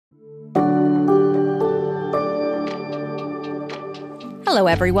Hello,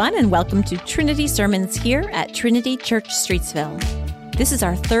 everyone, and welcome to Trinity Sermons here at Trinity Church Streetsville. This is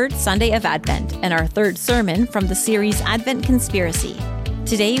our third Sunday of Advent and our third sermon from the series Advent Conspiracy.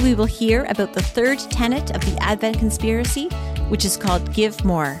 Today, we will hear about the third tenet of the Advent Conspiracy, which is called Give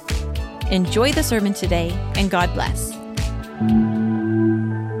More. Enjoy the sermon today, and God bless.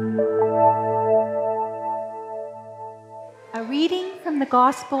 A reading from the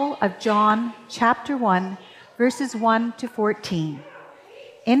Gospel of John, chapter 1, verses 1 to 14.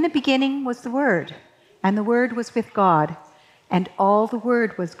 In the beginning was the Word, and the Word was with God, and all the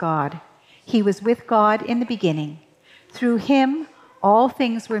Word was God. He was with God in the beginning. Through him all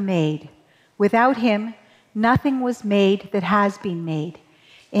things were made. Without him nothing was made that has been made.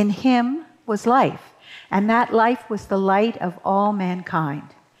 In him was life, and that life was the light of all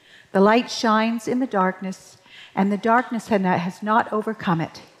mankind. The light shines in the darkness, and the darkness has not overcome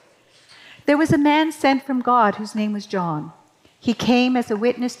it. There was a man sent from God whose name was John. He came as a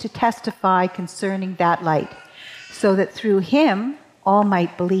witness to testify concerning that light, so that through him all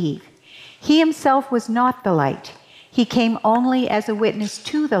might believe. He himself was not the light. He came only as a witness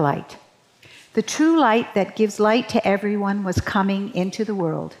to the light. The true light that gives light to everyone was coming into the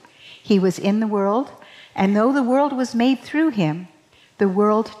world. He was in the world, and though the world was made through him, the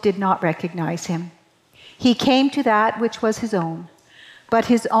world did not recognize him. He came to that which was his own, but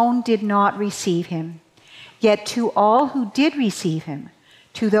his own did not receive him. Yet to all who did receive him,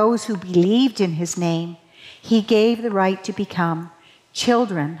 to those who believed in his name, he gave the right to become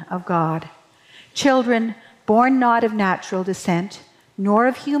children of God. Children born not of natural descent, nor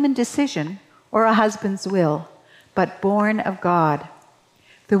of human decision or a husband's will, but born of God.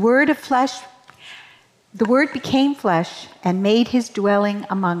 The Word became flesh and made his dwelling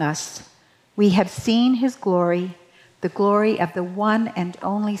among us. We have seen his glory, the glory of the one and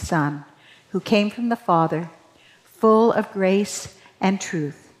only Son, who came from the Father, full of grace and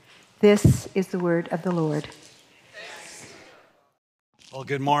truth. This is the word of the Lord. Well,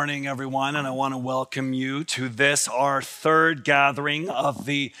 good morning, everyone, and I want to welcome you to this, our third gathering of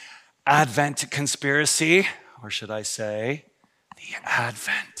the Advent Conspiracy, or should I say, the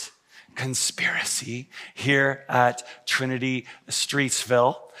Advent Conspiracy here at Trinity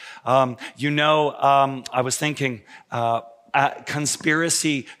Streetsville. I was thinking,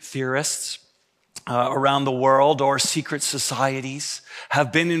 conspiracy theorists around the world or secret societies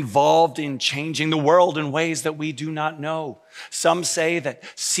have been involved in changing the world in ways that we do not know. Some say that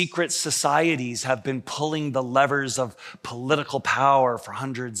secret societies have been pulling the levers of political power for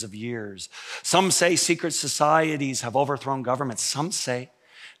hundreds of years. Some say secret societies have overthrown governments. Some say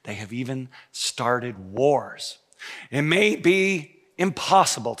they have even started wars. It may be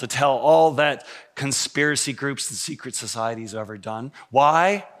impossible to tell all that conspiracy groups and secret societies have ever done.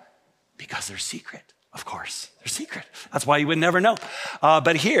 Why? Because they're secret, of course. They're secret. That's why you would never know.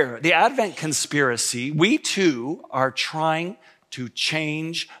 But here, the Advent Conspiracy, we too are trying to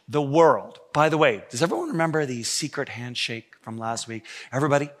change the world. By the way, does everyone remember the secret handshake from last week?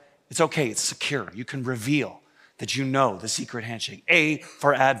 Everybody, it's okay. It's secure. You can reveal that you know the secret handshake. A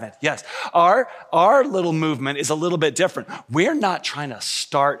for Advent. Yes. Our little movement is a little bit different. We're not trying to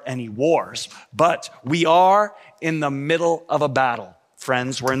start any wars, but we are in the middle of a battle.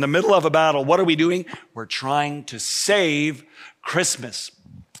 Friends, we're in the middle of a battle. What are we doing? We're trying to save Christmas.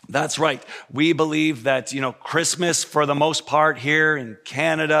 That's right. We believe that, Christmas, for the most part here in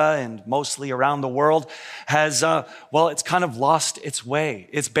Canada and mostly around the world, has, it's kind of lost its way.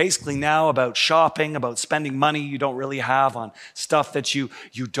 It's basically now about shopping, about spending money you don't really have on stuff that you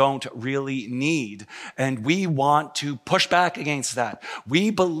don't really need. And we want to push back against that. We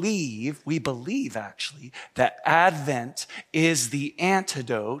believe actually, that Advent is the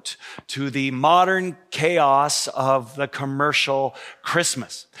antidote to the modern chaos of the commercial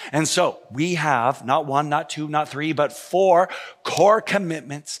Christmas. And so we have not one, not two, not three, but 4 core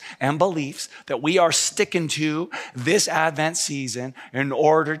commitments and beliefs that we are sticking to this Advent season in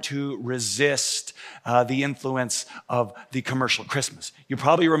order to resist the influence of the commercial Christmas. You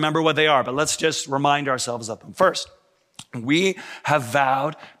probably remember what they are, but let's just remind ourselves of them. First, we have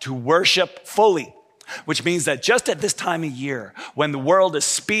vowed to worship fully, which means that just at this time of year, when the world is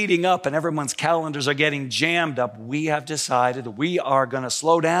speeding up and everyone's calendars are getting jammed up, we have decided that we are going to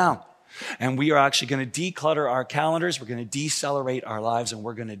slow down. And we are actually going to declutter our calendars. We're going to decelerate our lives, and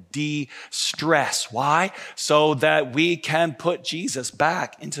we're going to de-stress. Why? So that we can put Jesus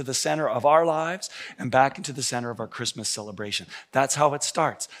back into the center of our lives and back into the center of our Christmas celebration. That's how it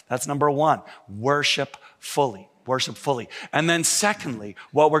starts. That's number 1. Worship fully. Worship fully. And then secondly,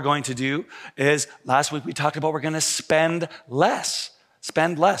 what we're going to do is, last week we talked about we're going to spend less.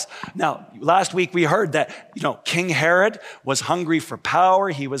 Spend less. Now, last week we heard that, King Herod was hungry for power.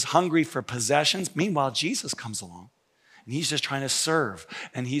 He was hungry for possessions. Meanwhile, Jesus comes along and he's just trying to serve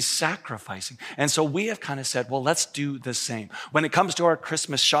and he's sacrificing. And so we have kind of said, well, let's do the same. When it comes to our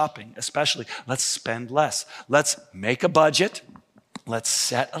Christmas shopping, especially, let's spend less. Let's make a budget. Let's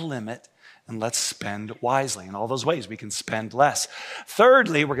set a limit. And let's spend wisely. In all those ways, we can spend less.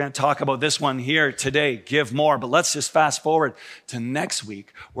 Thirdly, we're going to talk about this one here today, give more. But let's just fast forward to next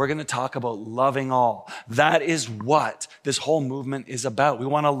week. We're going to talk about loving all. That is what this whole movement is about. We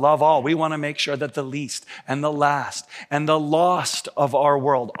want to love all. We want to make sure that the least and the last and the lost of our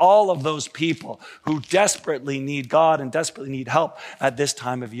world, all of those people who desperately need God and desperately need help at this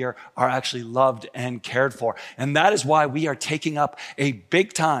time of year, are actually loved and cared for. And that is why we are taking up a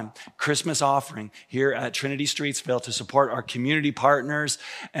big time Christmas offering here at Trinity Streetsville to support our community partners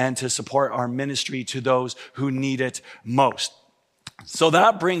and to support our ministry to those who need it most. So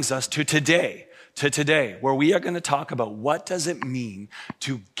that brings us to today, where we are going to talk about what does it mean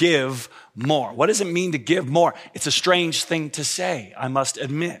to give more? What does it mean to give more? It's a strange thing to say, I must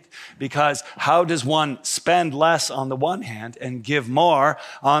admit, because how does one spend less on the one hand and give more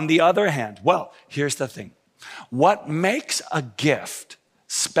on the other hand? Well, here's the thing. What makes a gift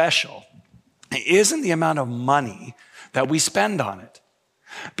special isn't the amount of money that we spend on it.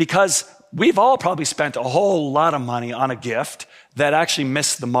 Because we've all probably spent a whole lot of money on a gift that actually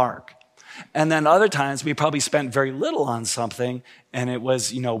missed the mark. And then other times we probably spent very little on something and it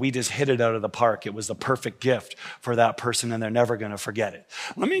was, we just hit it out of the park. It was the perfect gift for that person and they're never going to forget it.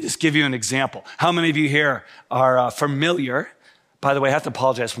 Let me just give you an example. How many of you here are familiar? By the way, I have to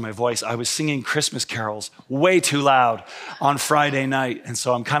apologize for my voice. I was singing Christmas carols way too loud on Friday night, and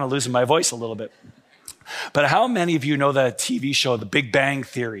so I'm kind of losing my voice a little bit. But how many of you know the TV show, The Big Bang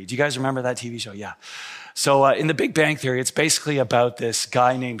Theory? Do you guys remember that TV show? Yeah. So in The Big Bang Theory, it's basically about this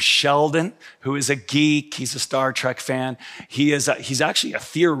guy named Sheldon, who is a geek. He's a Star Trek fan. He's actually a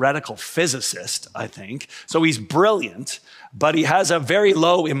theoretical physicist, I think. So he's brilliant, but he has a very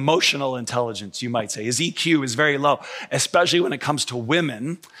low emotional intelligence, you might say. His EQ is very low, especially when it comes to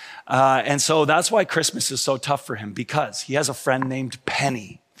women. And so that's why Christmas is so tough for him, because he has a friend named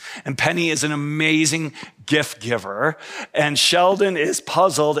Penny. And Penny is an amazing gift giver. And Sheldon is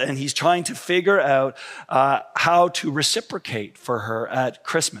puzzled and he's trying to figure out how to reciprocate for her at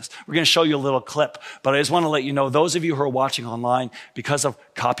Christmas. We're going to show you a little clip, but I just want to let you know, those of you who are watching online, because of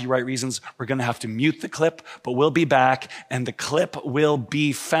copyright reasons, we're going to have to mute the clip, but we'll be back and the clip will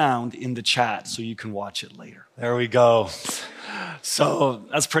be found in the chat so you can watch it later. There we go. So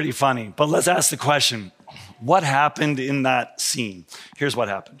that's pretty funny. But let's ask the question. What happened in that scene? Here's what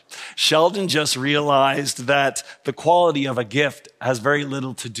happened. Sheldon just realized that the quality of a gift has very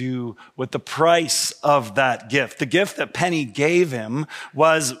little to do with the price of that gift. The gift that Penny gave him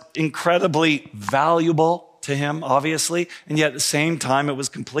was incredibly valuable to him, obviously, and yet at the same time, it was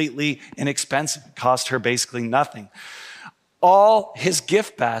completely inexpensive. It cost her basically nothing. All his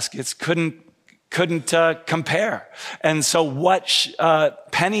gift baskets couldn't compare. And so what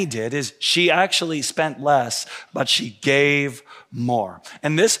Penny did is she actually spent less, but she gave more.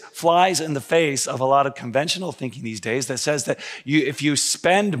 And this flies in the face of a lot of conventional thinking these days that says that if you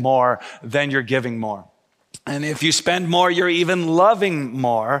spend more, then you're giving more. And if you spend more, you're even loving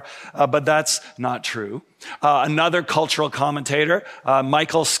more, but that's not true. Another cultural commentator,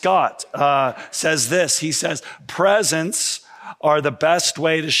 Michael Scott, says this. He says, presents are the best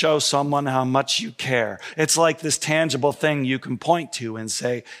way to show someone how much you care. It's like this tangible thing you can point to and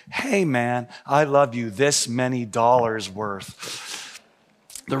say, hey man, I love you this many dollars worth.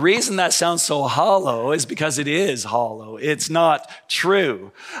 The reason that sounds so hollow is because it is hollow. It's not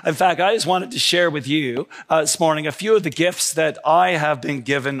true. In fact, I just wanted to share with you this morning a few of the gifts that I have been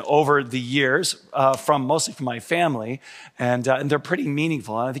given over the years, mostly from my family, and they're pretty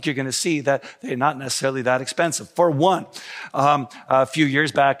meaningful. And I think you're going to see that they're not necessarily that expensive. For one, a few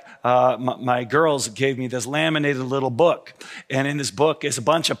years back, my girls gave me this laminated little book, and in this book is a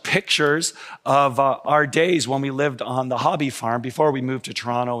bunch of pictures of our days when we lived on the hobby farm before we moved to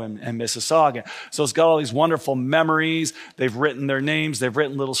Toronto and Mississauga. So it's got all these wonderful memories. They've written their names. They've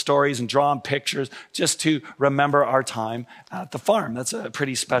written little stories and drawn pictures just to remember our time at the farm. That's a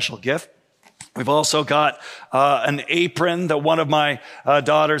pretty special gift. We've also got an apron that one of my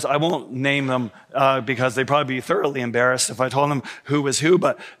daughters, I won't name them because they'd probably be thoroughly embarrassed if I told them who was who,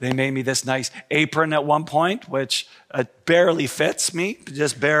 but they made me this nice apron at one point, which barely fits me,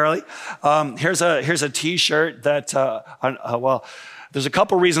 just barely. Here's a T-shirt that, There's a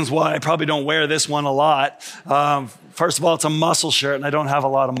couple reasons why I probably don't wear this one a lot. First of all, it's a muscle shirt, and I don't have a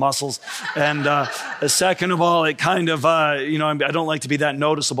lot of muscles. And second of all, it kind of, I don't like to be that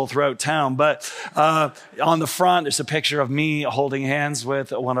noticeable throughout town. But on the front, there's a picture of me holding hands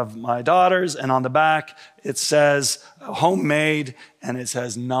with one of my daughters. And on the back, it says homemade, and it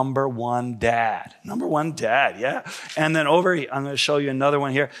says number one dad. Number one dad, yeah. And then over here, I'm going to show you another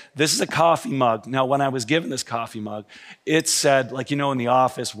one here. This is a coffee mug. Now, when I was given this coffee mug, it said, like, in the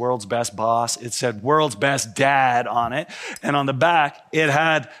office, world's best boss, it said world's best dad on it. And on the back, it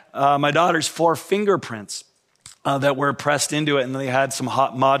had my daughter's 4 fingerprints that were pressed into it, and they had some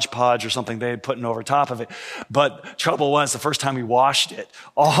hot Mod Podge or something they had put over top of it. But trouble was, the first time we washed it,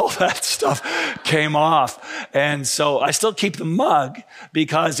 all that stuff came off. And so I still keep the mug,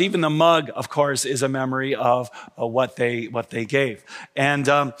 because even the mug, of course, is a memory of what they gave. And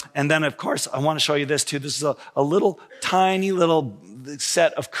then, of course, I want to show you this too. This is a little tiny little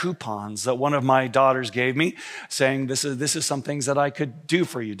set of coupons that one of my daughters gave me, saying, this is some things that I could do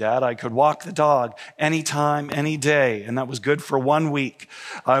for you, Dad. I could walk the dog anytime, any day. And that was good for 1 week.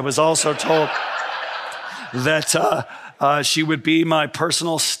 I was also told that she would be my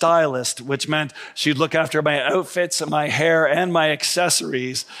personal stylist, which meant she'd look after my outfits and my hair and my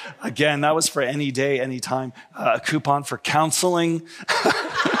accessories. Again, that was for any day, any time. A coupon for counseling.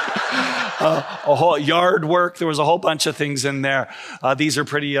 A whole yard work. There was a whole bunch of things in there. These are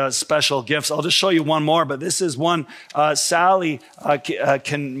pretty special gifts. I'll just show you one more, but this is one Sally,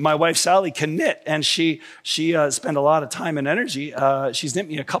 my wife Sally can knit, and she spent a lot of time and energy. She's knit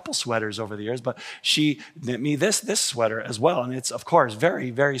me a couple sweaters over the years, but she knit me this sweater as well, and it's, of course, very,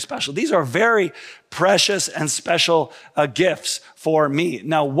 very special. These are very precious and special gifts for me.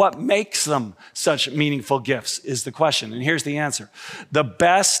 Now, what makes them such meaningful gifts is the question, and here's the answer. The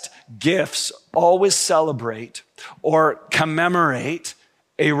best gifts always celebrate or commemorate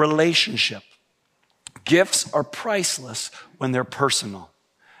a relationship. Gifts are priceless when they're personal.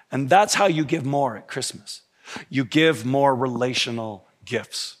 And that's how you give more at Christmas. You give more relational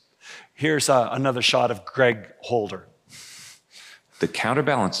gifts. Here's another shot of Greg Holder. The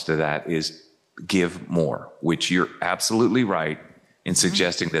counterbalance to that is give more, which you're absolutely right in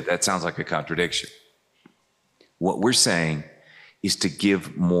suggesting that sounds like a contradiction. What we're saying is to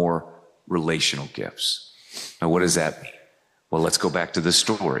give more relational gifts. Now, what does that mean? Well, let's go back to the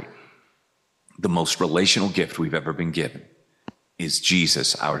story. The most relational gift we've ever been given is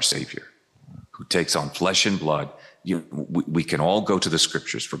Jesus, our Savior, who takes on flesh and blood. We can all go to the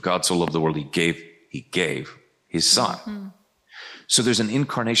scriptures. For God so loved the world, he gave his son. Mm-hmm. So there's an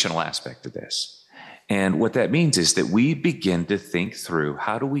incarnational aspect to this. And what that means is that we begin to think through,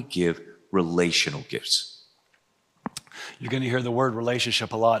 how do we give relational gifts? You're going to hear the word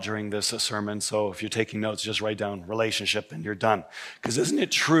relationship a lot during this sermon. So if you're taking notes, just write down relationship and you're done. Because isn't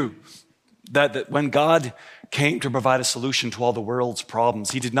it true that when God came to provide a solution to all the world's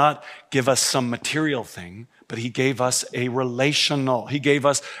problems, he did not give us some material thing, but he gave us he gave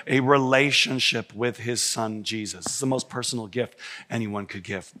us a relationship with his son, Jesus. It's the most personal gift anyone could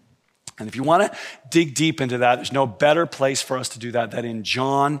give. And if you want to dig deep into that, there's no better place for us to do that than in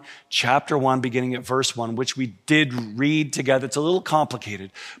John chapter 1, beginning at verse 1, which we did read together. It's a little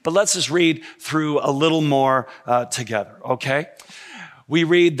complicated, but let's just read through a little more together, okay? We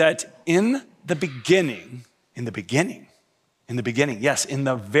read that in the very,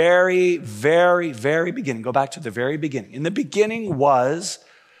 very, very beginning, go back to the very beginning. In the beginning was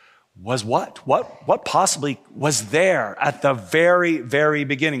what? What possibly was there at the very, very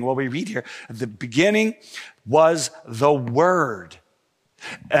beginning? Well, we read here, at the beginning was the Word,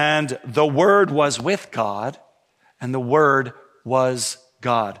 and the Word was with God, and the Word was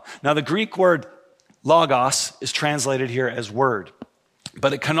God. Now, the Greek word logos is translated here as word,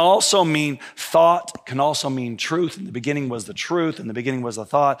 but it can also mean thought, can also mean truth. In the beginning was the truth, in the beginning was the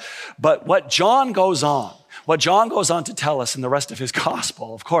thought. But what John goes on to tell us in the rest of his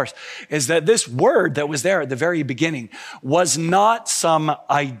gospel, of course, is that this word that was there at the very beginning was not some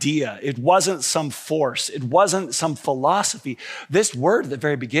idea. It wasn't some force. It wasn't some philosophy. This word at the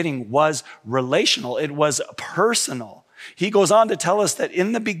very beginning was relational. It was personal. He goes on to tell us that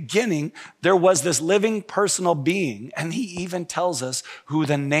in the beginning, there was this living personal being, and he even tells us who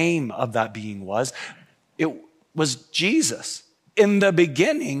the name of that being was. It was Jesus. In the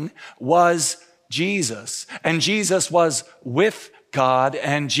beginning was Jesus, and Jesus was with God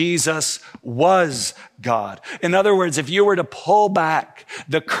and Jesus was God. In other words, if you were to pull back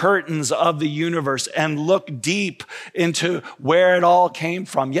the curtains of the universe and look deep into where it all came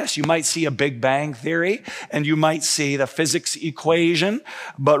from, yes, you might see a Big Bang theory and you might see the physics equation,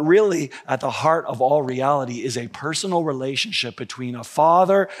 but really at the heart of all reality is a personal relationship between a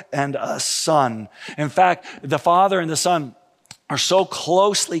father and a son. In fact, the Father and the Son are so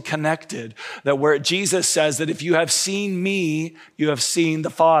closely connected that where Jesus says that if you have seen me, you have seen the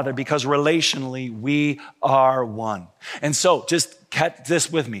Father, because relationally we are one. And so just catch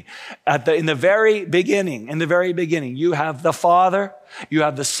this with me. In the very beginning, you have the Father, you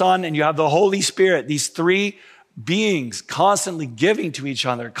have the Son, and you have the Holy Spirit, these three beings constantly giving to each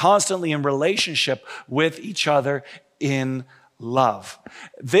other, constantly in relationship with each other in love.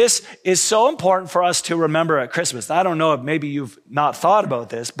 This is so important for us to remember at Christmas. I don't know if maybe you've not thought about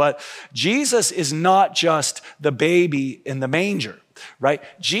this, but Jesus is not just the baby in the manger, right?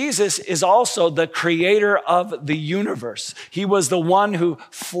 Jesus is also the creator of the universe. He was the one who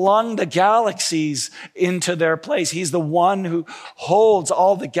flung the galaxies into their place. He's the one who holds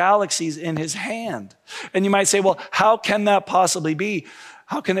all the galaxies in his hand. And you might say, well, how can that possibly be?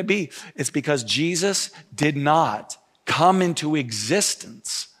 How can it be? It's because Jesus did not come into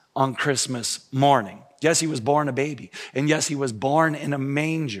existence on Christmas morning. Yes, he was born a baby. And yes, he was born in a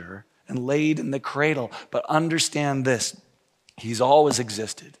manger and laid in the cradle. But understand this, he's always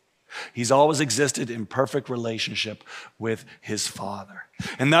existed. He's always existed in perfect relationship with his Father.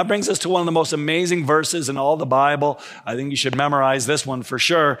 And that brings us to one of the most amazing verses in all the Bible. I think you should memorize this one for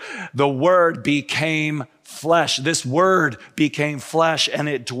sure. The Word became flesh. This Word became flesh and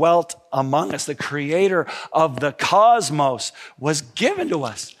it dwelt among us. The creator of the cosmos was given to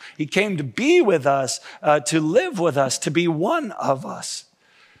us. He came to be with us, to live with us, to be one of us.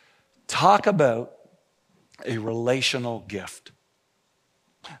 Talk about a relational gift.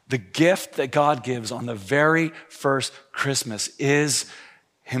 The gift that God gives on the very first Christmas is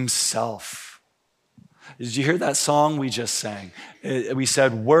himself. Did you hear that song we just sang? We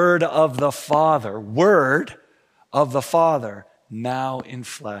said, Word of the Father, now in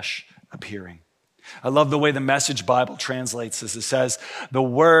flesh appearing. I love the way the Message Bible translates this. It says, the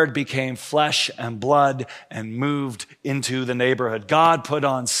Word became flesh and blood and moved into the neighborhood. God put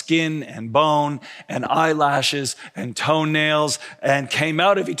on skin and bone and eyelashes and toenails and came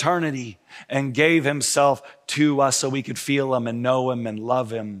out of eternity and gave himself to us so we could feel him and know him and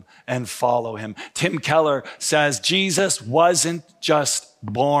love him and follow him. Tim Keller says, Jesus wasn't just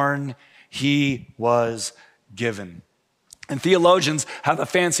born, he was given. And theologians have a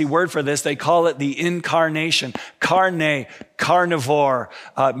fancy word for this. They call it the incarnation. Carne, carnivore,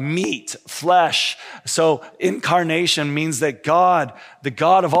 meat, flesh. So incarnation means that God, the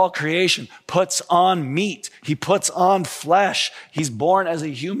God of all creation, puts on meat. He puts on flesh. He's born as a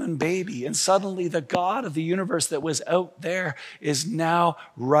human baby. And suddenly the God of the universe that was out there is now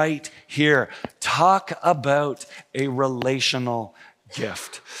right here. Talk about a relational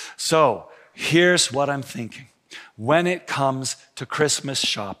gift. So here's what I'm thinking. When it comes to Christmas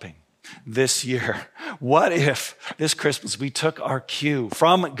shopping this year, what if this Christmas we took our cue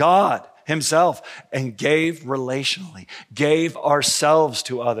from God himself and gave relationally, gave ourselves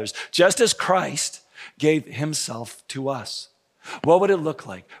to others, just as Christ gave himself to us? What would it look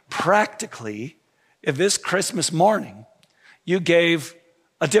like practically if this Christmas morning you gave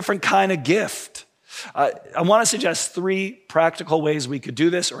a different kind of gift? I want to suggest 3 practical ways we could do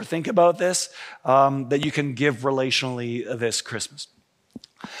this or think about this that you can give relationally this Christmas.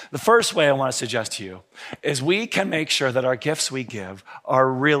 The first way I want to suggest to you is we can make sure that our gifts we give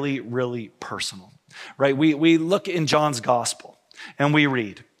are really, really personal, right? We look in John's gospel and we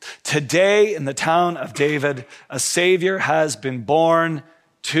read, today in the town of David, a Savior has been born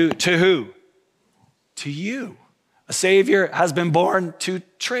to who? To you. A Savior has been born to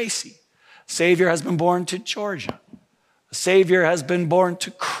Tracy. Savior has been born to Georgia. A Savior has been born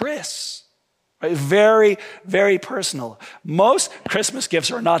to Chris. Right? Very, very personal. Most Christmas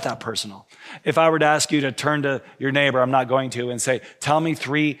gifts are not that personal. If I were to ask you to turn to your neighbor, I'm not going to, and say, tell me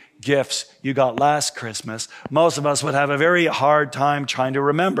 3 gifts you got last Christmas, most of us would have a very hard time trying to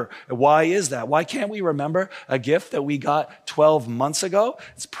remember. Why is that? Why can't we remember a gift that we got 12 months ago?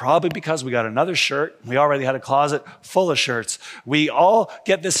 It's probably because we got another shirt. We already had a closet full of shirts. We all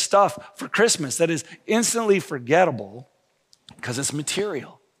get this stuff for Christmas that is instantly forgettable because it's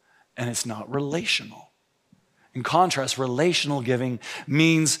material and it's not relational. In contrast, relational giving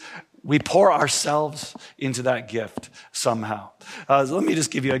means we pour ourselves into that gift somehow. Let me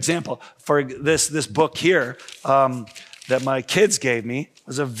just give you an example. For this book here that my kids gave me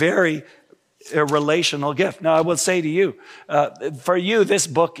was a very a relational gift. Now, I will say to you, for you, this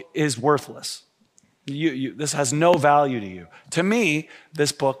book is worthless. This has no value to you. To me,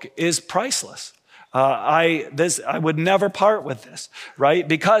 this book is priceless. I would never part with this, right?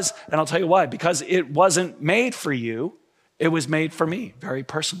 Because, and I'll tell you why, because it wasn't made for you. It was made for me, very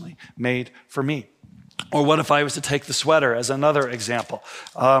personally, made for me. Or what if I was to take the sweater as another example?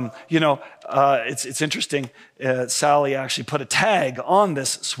 It's interesting. Sally actually put a tag on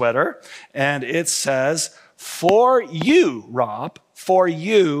this sweater, and it says, "For you, Rob, for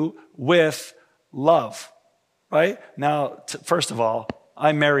you with love." Right? Now, first of all,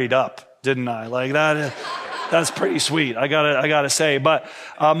 I married up, didn't I? Like that. That's pretty sweet, I gotta say. But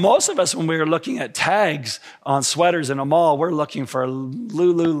most of us, when we're looking at tags on sweaters in a mall, we're looking for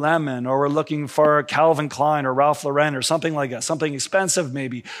Lululemon, or we're looking for Calvin Klein or Ralph Lauren or something like that, something expensive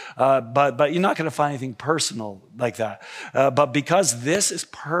maybe. But you're not going to find anything personal like that. But because this is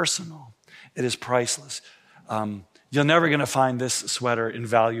personal, it is priceless. You're never going to find this sweater in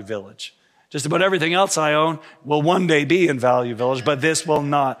Value Village. Just about everything else I own will one day be in Value Village, but this will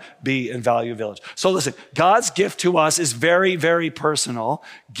not be in Value Village. So listen, God's gift to us is very, very personal,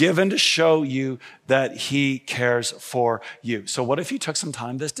 given to show you that he cares for you. So what if you took some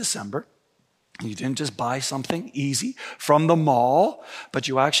time this December? You didn't just buy something easy from the mall, but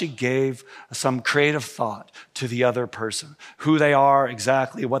you actually gave some creative thought to the other person, who they are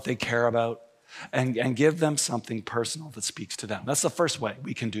exactly, what they care about, and give them something personal that speaks to them. That's the first way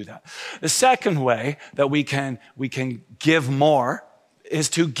we can do that. The second way that we can give more is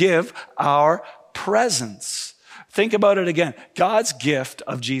to give our presence. Think about it again. God's gift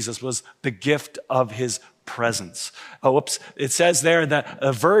of Jesus was the gift of his presence. It says there that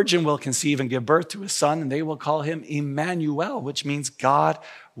a virgin will conceive and give birth to a son, and they will call him Emmanuel, which means God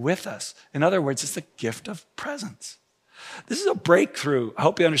with us. In other words, it's the gift of presence. This is a breakthrough. I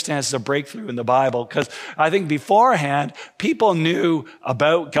hope you understand this is a breakthrough in the Bible, because I think beforehand, people knew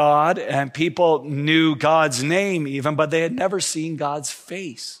about God and people knew God's name even, but they had never seen God's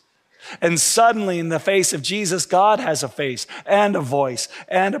face. And suddenly in the face of Jesus, God has a face and a voice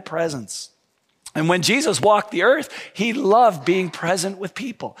and a presence. And when Jesus walked the earth, he loved being present with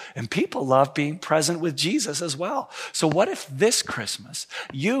people, and people love being present with Jesus as well. So what if this Christmas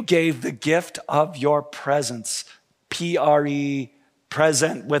you gave the gift of your presence, P-R-E,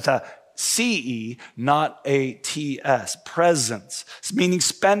 present with a C-E, not a T-S, presence, meaning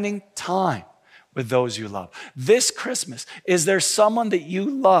spending time with those you love. This Christmas, is there someone that you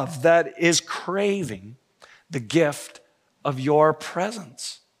love that is craving the gift of your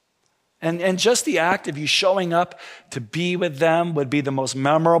presence? And just the act of you showing up to be with them would be the most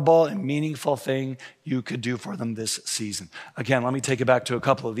memorable and meaningful thing you could do for them this season. Again, let me take it back to a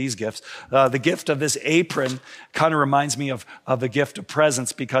couple of these gifts. The gift of this apron kind of reminds me of the gift of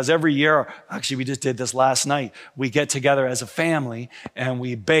presents, because every year, actually we just did this last night, we get together as a family and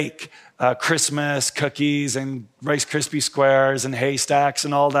we bake Christmas cookies and Rice Krispie squares and haystacks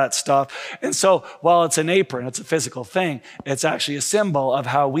and all that stuff. And so while it's an apron, it's a physical thing, it's actually a symbol of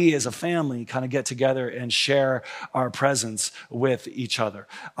how we as a family kind of get together and share our presence with each other.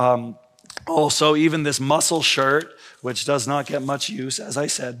 Also, even this muscle shirt, which does not get much use, as I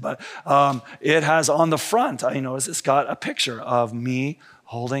said, but it has on the front, I noticed it's got a picture of me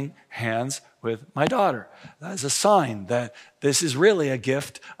holding hands with my daughter. That is a sign that this is really a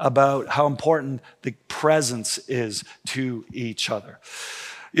gift about how important the presence is to each other.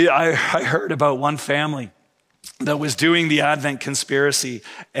 Yeah, I heard about one family that was doing the Advent conspiracy,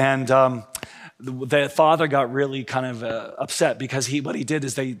 and the father got really kind of upset because what he did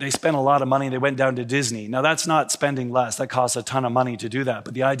is they spent a lot of money. They went down to Disney. Now that's not spending less. That costs a ton of money to do that.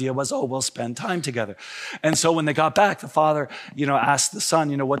 But the idea was, we'll spend time together. And so when they got back, the father, asked the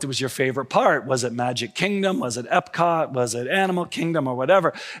son, what was your favorite part? Was it Magic Kingdom? Was it Epcot? Was it Animal Kingdom or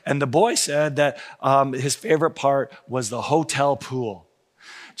whatever? And the boy said that his favorite part was the hotel pool.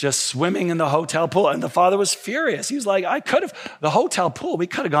 Just swimming in the hotel pool. And the father was furious. He was like, the hotel pool, we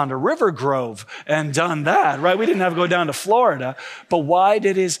could have gone to River Grove and done that, right? We didn't have to go down to Florida. But why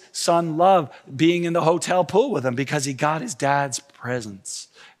did his son love being in the hotel pool with him? Because he got his dad's presence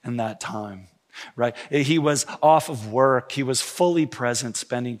in that time, right? He was off of work. He was fully present,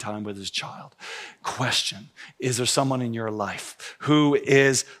 spending time with his child. Question, is there someone in your life who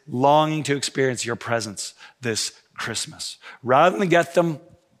is longing to experience your presence this Christmas? Rather than get them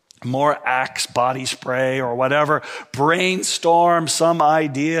more Axe body spray or whatever, brainstorm some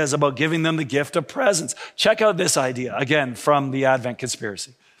ideas about giving them the gift of presence. Check out this idea, again, from the Advent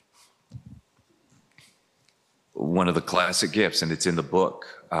conspiracy. One of the classic gifts, and it's in the book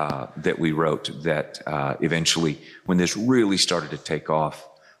that we wrote, that eventually, when this really started to take off,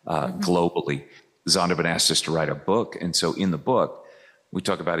 globally. Zondervan asked us to write a book. And so in the book, we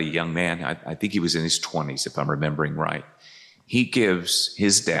talk about a young man, I think he was in his 20s, if I'm remembering right. He gives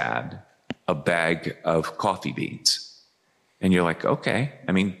his dad a bag of coffee beans. And you're like, okay.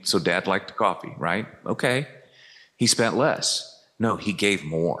 I mean, so dad liked coffee, right? Okay. He spent less. No, he gave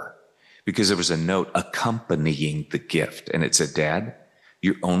more because there was a note accompanying the gift. And it said, Dad,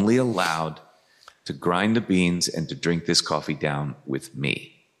 you're only allowed to grind the beans and to drink this coffee down with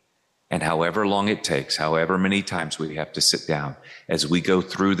me. And however long it takes, however many times we have to sit down, as we go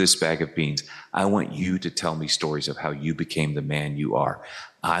through this bag of beans, I want you to tell me stories of how you became the man you are.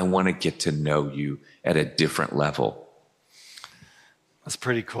 I want to get to know you at a different level. That's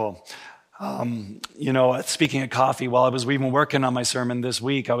pretty cool. Speaking of coffee, while I was even working on my sermon this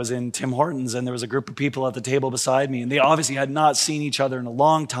week, I was in Tim Hortons and there was a group of people at the table beside me, and they obviously had not seen each other in a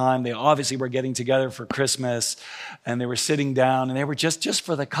long time. They obviously were getting together for Christmas, and they were sitting down, and they were just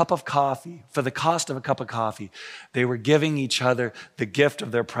for the cup of coffee, for the cost of a cup of coffee, they were giving each other the gift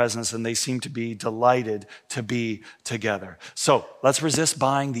of their presence, and they seemed to be delighted to be together. So let's resist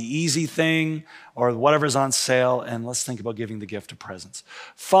buying the easy thing or whatever's on sale, and let's think about giving the gift of presence.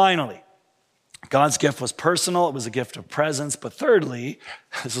 Finally, God's gift was personal. It was a gift of presence. But thirdly,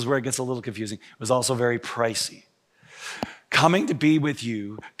 this is where it gets a little confusing, it was also very pricey. Coming to be with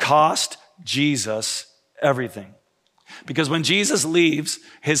you cost Jesus everything. Because when Jesus leaves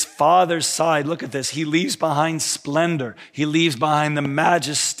his Father's side, look at this, he leaves behind splendor. He leaves behind the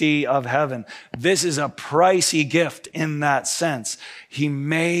majesty of heaven. This is a pricey gift in that sense. He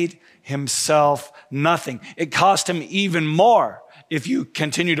made himself nothing. It cost him even more if you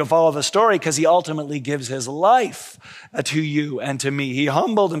continue to follow the story, because he ultimately gives his life to you and to me. He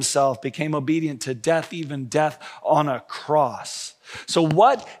humbled himself, became obedient to death, even death on a cross. So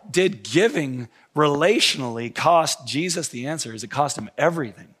what did giving relationally cost Jesus? The answer is it cost him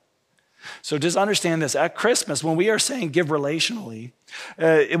everything. So just understand this. At Christmas, when we are saying give relationally,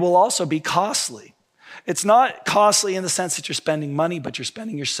 it will also be costly. It's not costly in the sense that you're spending money, but you're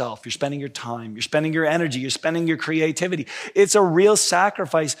spending yourself, you're spending your time, you're spending your energy, you're spending your creativity. It's a real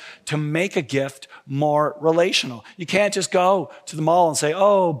sacrifice to make a gift more relational. You can't just go to the mall and say,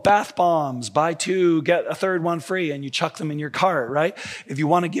 oh, bath bombs, buy 2, get a third one free, and you chuck them in your cart, right? If you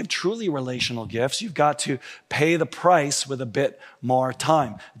want to give truly relational gifts, you've got to pay the price with a bit more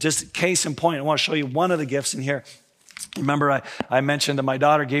time. Just case in point, I want to show you one of the gifts in here. Remember, I mentioned that my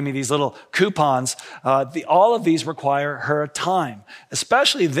daughter gave me these little coupons. All of these require her time,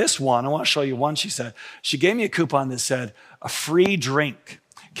 especially this one. I want to show you one she said. She gave me a coupon that said a free drink,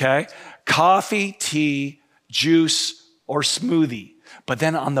 okay? Coffee, tea, juice, or smoothie. But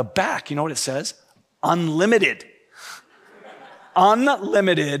then on the back, you know what it says? Unlimited.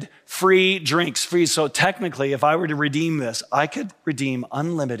 Unlimited free drinks, free. So technically, if I were to redeem this, I could redeem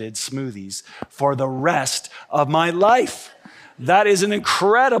unlimited smoothies for the rest of my life. That is an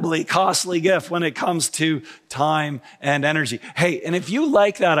incredibly costly gift when it comes to time and energy. Hey, and if you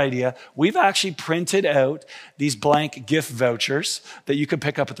like that idea, we've actually printed out these blank gift vouchers that you could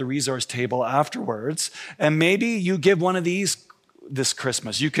pick up at the resource table afterwards. And maybe you give one of these this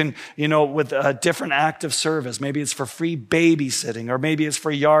Christmas. You can, with a different act of service. Maybe it's for free babysitting, or maybe it's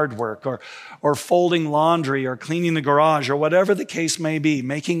for yard work, or folding laundry, or cleaning the garage, or whatever the case may be,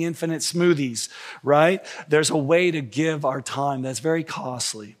 making infinite smoothies, right? There's a way to give our time that's very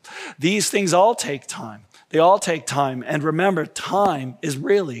costly. These things all take time. They all take time. And remember, time is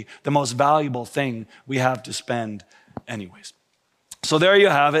really the most valuable thing we have to spend anyways. So there you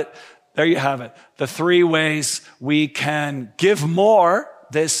have it. There you have it. The 3 ways we can give more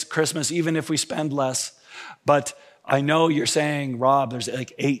this Christmas, even if we spend less. But I know you're saying, Rob, there's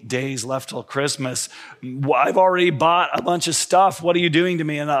like 8 days left till Christmas. I've already bought a bunch of stuff. What are you doing to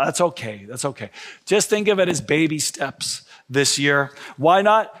me? And that's okay. That's okay. Just think of it as baby steps this year. Why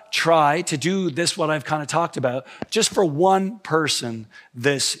not try to do this, what I've kind of talked about, just for one person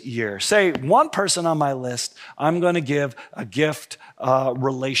this year? Say, one person on my list, I'm going to give a gift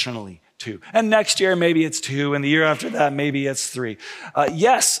relationally to. And next year, maybe it's 2. And the year after that, maybe it's 3.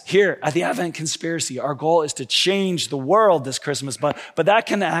 Yes, here at the Advent Conspiracy, our goal is to change the world this Christmas, but that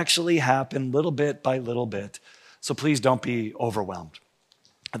can actually happen little bit by little bit. So please don't be overwhelmed.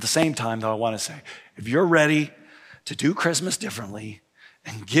 At the same time, though, I want to say, if you're ready to do Christmas differently,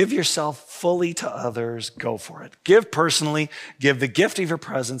 and give yourself fully to others, go for it. Give personally, give the gift of your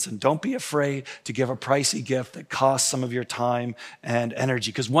presence, and don't be afraid to give a pricey gift that costs some of your time and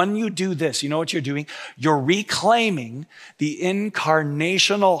energy. Because when you do this, you know what you're doing? You're reclaiming the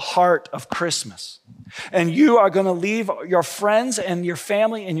incarnational heart of Christmas. And you are going to leave your friends and your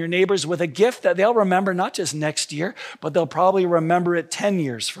family and your neighbors with a gift that they'll remember not just next year, but they'll probably remember it 10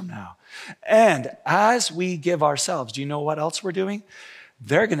 years from now. And as we give ourselves, do you know what else we're doing?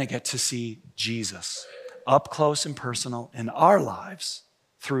 They're going to get to see Jesus up close and personal in our lives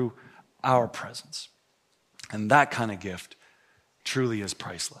through our presence. And that kind of gift truly is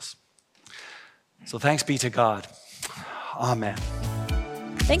priceless. So thanks be to God. Amen.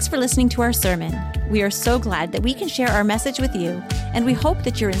 Thanks for listening to our sermon. We are so glad that we can share our message with you, and we hope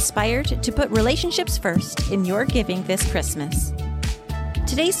that you're inspired to put relationships first in your giving this Christmas.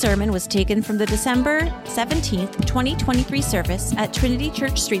 Today's sermon was taken from the December 17th, 2023 service at Trinity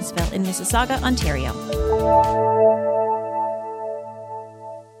Church Streetsville in Mississauga, Ontario.